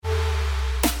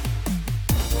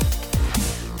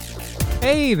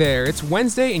Hey there, it's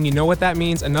Wednesday, and you know what that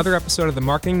means. Another episode of the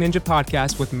Marketing Ninja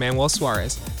Podcast with Manuel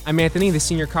Suarez. I'm Anthony, the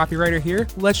senior copywriter here.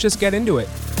 Let's just get into it.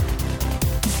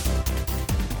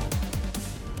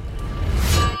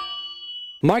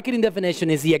 Marketing definition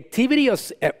is the activity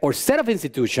or set of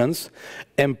institutions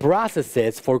and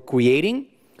processes for creating,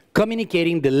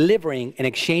 communicating, delivering, and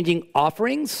exchanging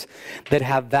offerings that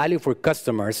have value for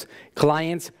customers,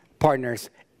 clients, partners,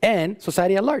 and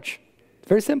society at large.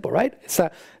 Very simple, right? It's a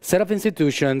set of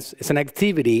institutions, it's an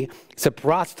activity, it's a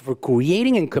process for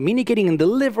creating and communicating and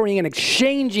delivering and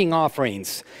exchanging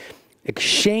offerings.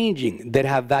 Exchanging that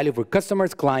have value for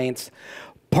customers, clients,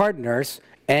 partners,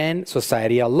 and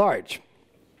society at large.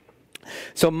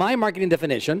 So my marketing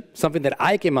definition, something that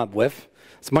I came up with,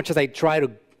 as much as I tried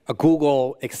to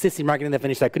Google existing marketing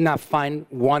definitions, I could not find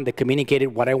one that communicated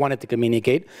what I wanted to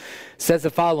communicate, says the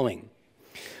following.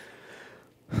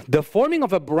 The forming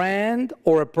of a brand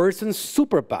or a person's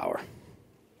superpower,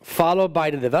 followed by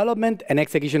the development and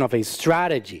execution of a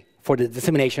strategy for the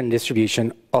dissemination and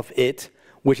distribution of it,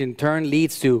 which in turn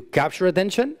leads to capture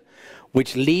attention,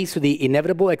 which leads to the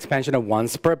inevitable expansion of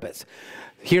one's purpose.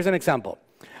 Here's an example.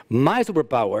 My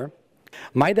superpower,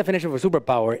 my definition of a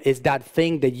superpower is that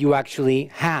thing that you actually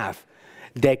have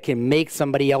that can make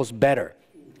somebody else better.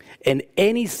 And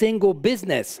any single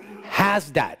business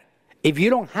has that. If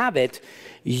you don't have it,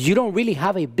 you don't really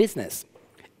have a business.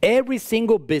 Every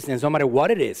single business, no matter what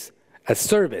it is, a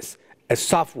service, a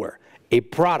software, a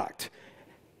product,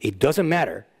 it doesn't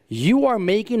matter. You are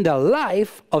making the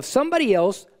life of somebody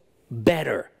else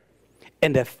better.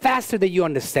 And the faster that you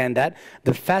understand that,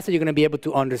 the faster you're going to be able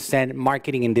to understand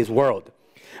marketing in this world.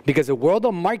 Because the world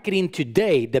of marketing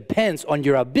today depends on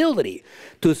your ability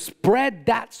to spread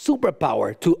that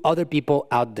superpower to other people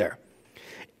out there.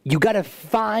 You got to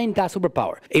find that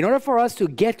superpower. In order for us to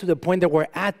get to the point that we're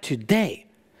at today,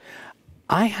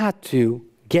 I had to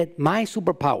get my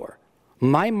superpower,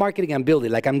 my marketing ability,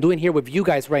 like I'm doing here with you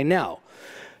guys right now,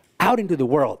 out into the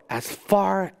world as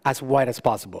far as wide as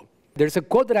possible. There's a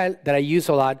quote that I use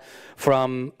a lot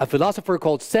from a philosopher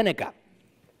called Seneca.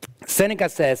 Seneca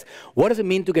says, what does it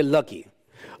mean to get lucky?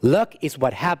 Luck is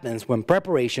what happens when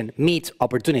preparation meets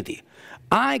opportunity.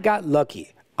 I got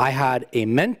lucky. I had a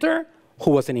mentor who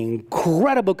was an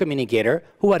incredible communicator,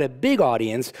 who had a big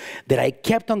audience that I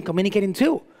kept on communicating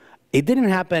to. It didn't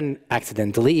happen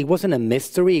accidentally. It wasn't a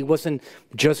mystery. It wasn't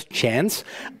just chance.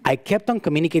 I kept on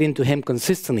communicating to him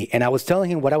consistently, and I was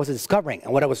telling him what I was discovering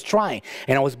and what I was trying,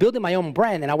 and I was building my own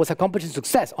brand, and I was accomplishing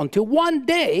success until one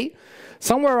day,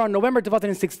 somewhere around November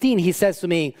 2016, he says to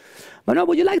me, Manuel,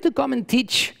 would you like to come and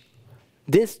teach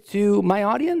this to my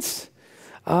audience?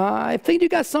 I think you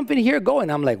got something here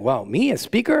going. I'm like, wow, me, a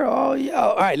speaker? Oh, yeah.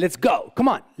 All right, let's go. Come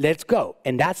on, let's go.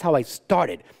 And that's how I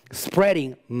started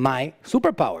spreading my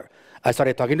superpower. I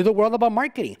started talking to the world about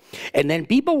marketing. And then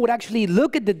people would actually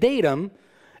look at the data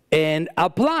and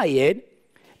apply it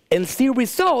and see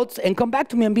results and come back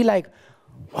to me and be like,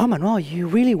 wow, Manuel, you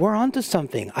really were onto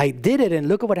something. I did it, and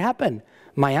look at what happened.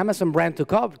 My Amazon brand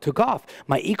took off.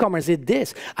 My e-commerce did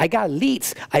this. I got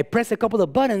leads. I pressed a couple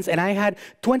of buttons, and I had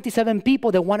 27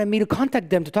 people that wanted me to contact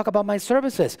them to talk about my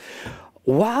services.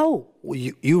 Wow,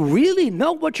 you really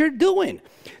know what you're doing.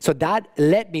 So that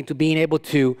led me to being able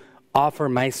to offer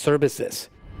my services.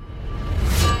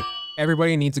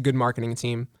 Everybody needs a good marketing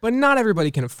team, but not everybody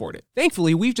can afford it.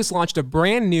 Thankfully, we've just launched a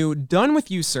brand new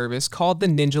done-with-you service called the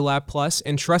Ninja Lab Plus,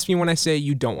 and trust me when I say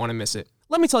you don't want to miss it.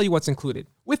 Let me tell you what's included.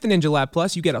 With the Ninja Lab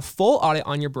Plus, you get a full audit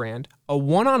on your brand, a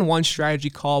one-on-one strategy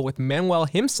call with Manuel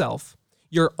himself,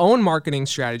 your own marketing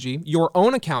strategy, your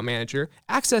own account manager,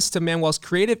 access to Manuel's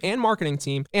creative and marketing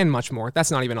team, and much more.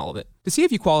 That's not even all of it. To see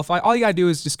if you qualify, all you gotta do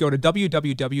is just go to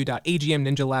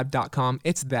www.agmninjalab.com.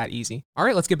 It's that easy. All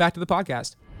right, let's get back to the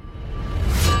podcast.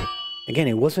 Again,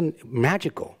 it wasn't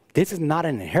magical. This is not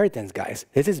an inheritance, guys.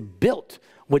 This is built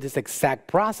with this exact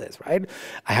process, right?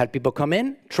 I had people come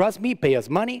in, trust me, pay us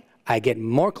money. I get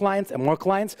more clients and more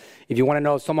clients. If you want to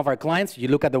know some of our clients, you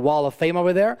look at the wall of fame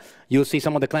over there, you'll see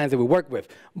some of the clients that we work with.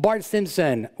 Bart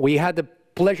Simpson, we had the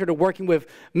pleasure of working with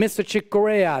Mr. Chick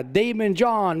Corea, Damon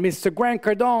John, Mr. Grant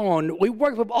Cardone. We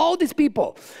worked with all these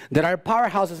people that are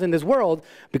powerhouses in this world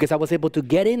because I was able to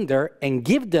get in there and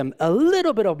give them a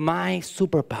little bit of my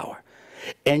superpower.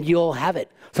 And you'll have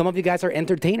it. Some of you guys are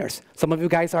entertainers. Some of you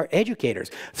guys are educators.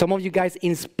 Some of you guys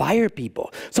inspire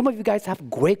people. Some of you guys have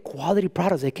great quality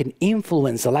products that can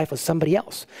influence the life of somebody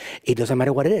else. It doesn't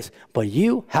matter what it is, but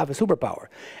you have a superpower.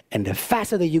 And the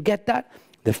faster that you get that,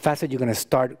 the faster you're going to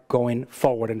start going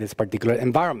forward in this particular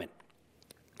environment.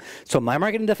 So my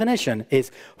marketing definition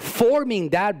is forming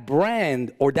that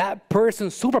brand or that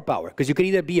person's superpower, because you can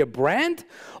either be a brand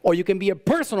or you can be a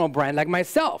personal brand like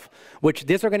myself, which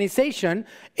this organization,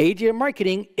 AGA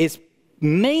Marketing, is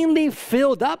mainly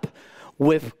filled up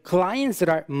with clients that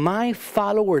are my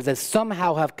followers that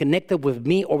somehow have connected with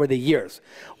me over the years.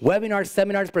 Webinars,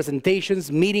 seminars,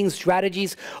 presentations, meetings,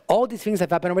 strategies, all these things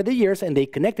have happened over the years, and they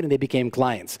connected and they became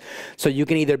clients. So you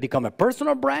can either become a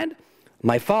personal brand.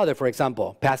 My father, for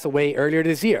example, passed away earlier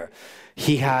this year.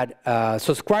 He had a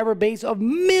subscriber base of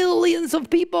millions of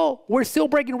people. We're still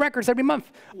breaking records every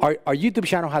month. Our YouTube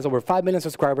channel has over 5 million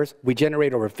subscribers. We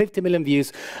generate over 50 million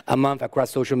views a month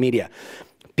across social media.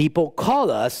 People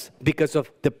call us because of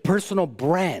the personal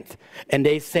brand, and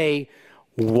they say,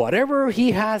 whatever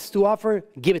he has to offer,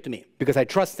 give it to me, because I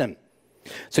trust him.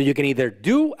 So you can either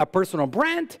do a personal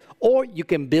brand or you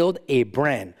can build a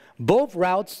brand. Both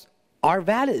routes are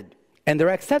valid. And they're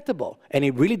acceptable. And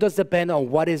it really does depend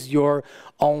on what is your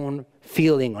own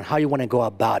feeling, on how you want to go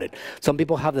about it. Some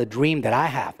people have the dream that I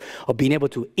have of being able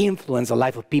to influence the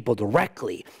life of people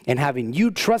directly and having you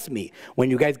trust me.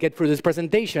 When you guys get through this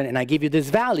presentation and I give you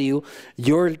this value,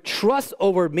 your trust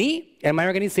over me and my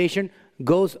organization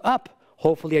goes up.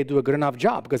 Hopefully I do a good enough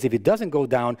job, because if it doesn't go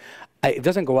down, it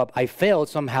doesn't go up, I failed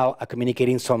somehow at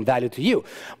communicating some value to you.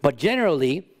 But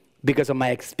generally, because of my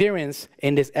experience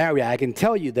in this area, I can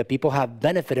tell you that people have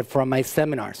benefited from my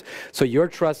seminars. So your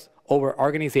trust over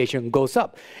organization goes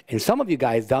up. And some of you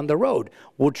guys down the road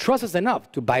will trust us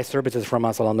enough to buy services from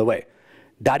us along the way.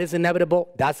 That is inevitable.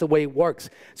 That's the way it works.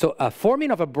 So a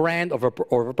forming of a brand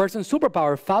or a person's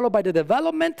superpower, followed by the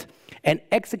development and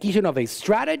execution of a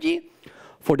strategy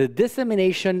for the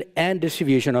dissemination and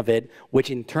distribution of it, which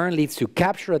in turn leads to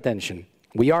capture attention.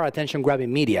 We are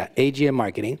attention-grabbing media, AGA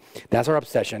Marketing. That's our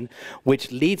obsession,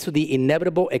 which leads to the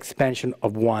inevitable expansion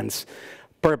of one's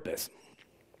purpose.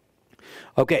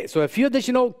 Okay, so a few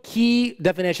additional key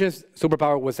definitions.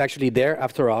 Superpower was actually there,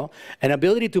 after all. An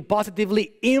ability to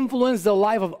positively influence the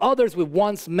life of others with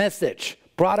one's message,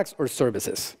 products, or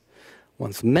services.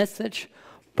 One's message,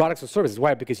 products, or services.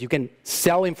 Why? Because you can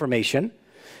sell information,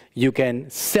 you can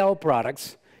sell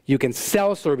products, you can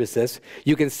sell services,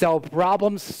 you can sell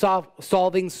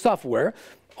problem-solving software.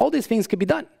 All these things can be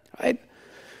done, right?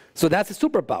 So that's a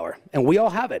superpower, and we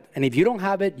all have it. And if you don't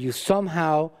have it, you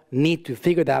somehow need to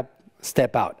figure that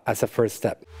step out as a first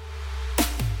step.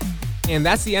 And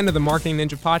that's the end of the Marketing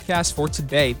Ninja podcast for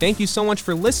today. Thank you so much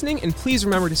for listening, and please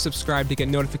remember to subscribe to get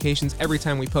notifications every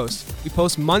time we post. We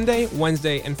post Monday,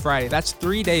 Wednesday, and Friday. That's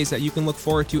 3 days that you can look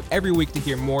forward to every week to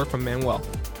hear more from Manuel.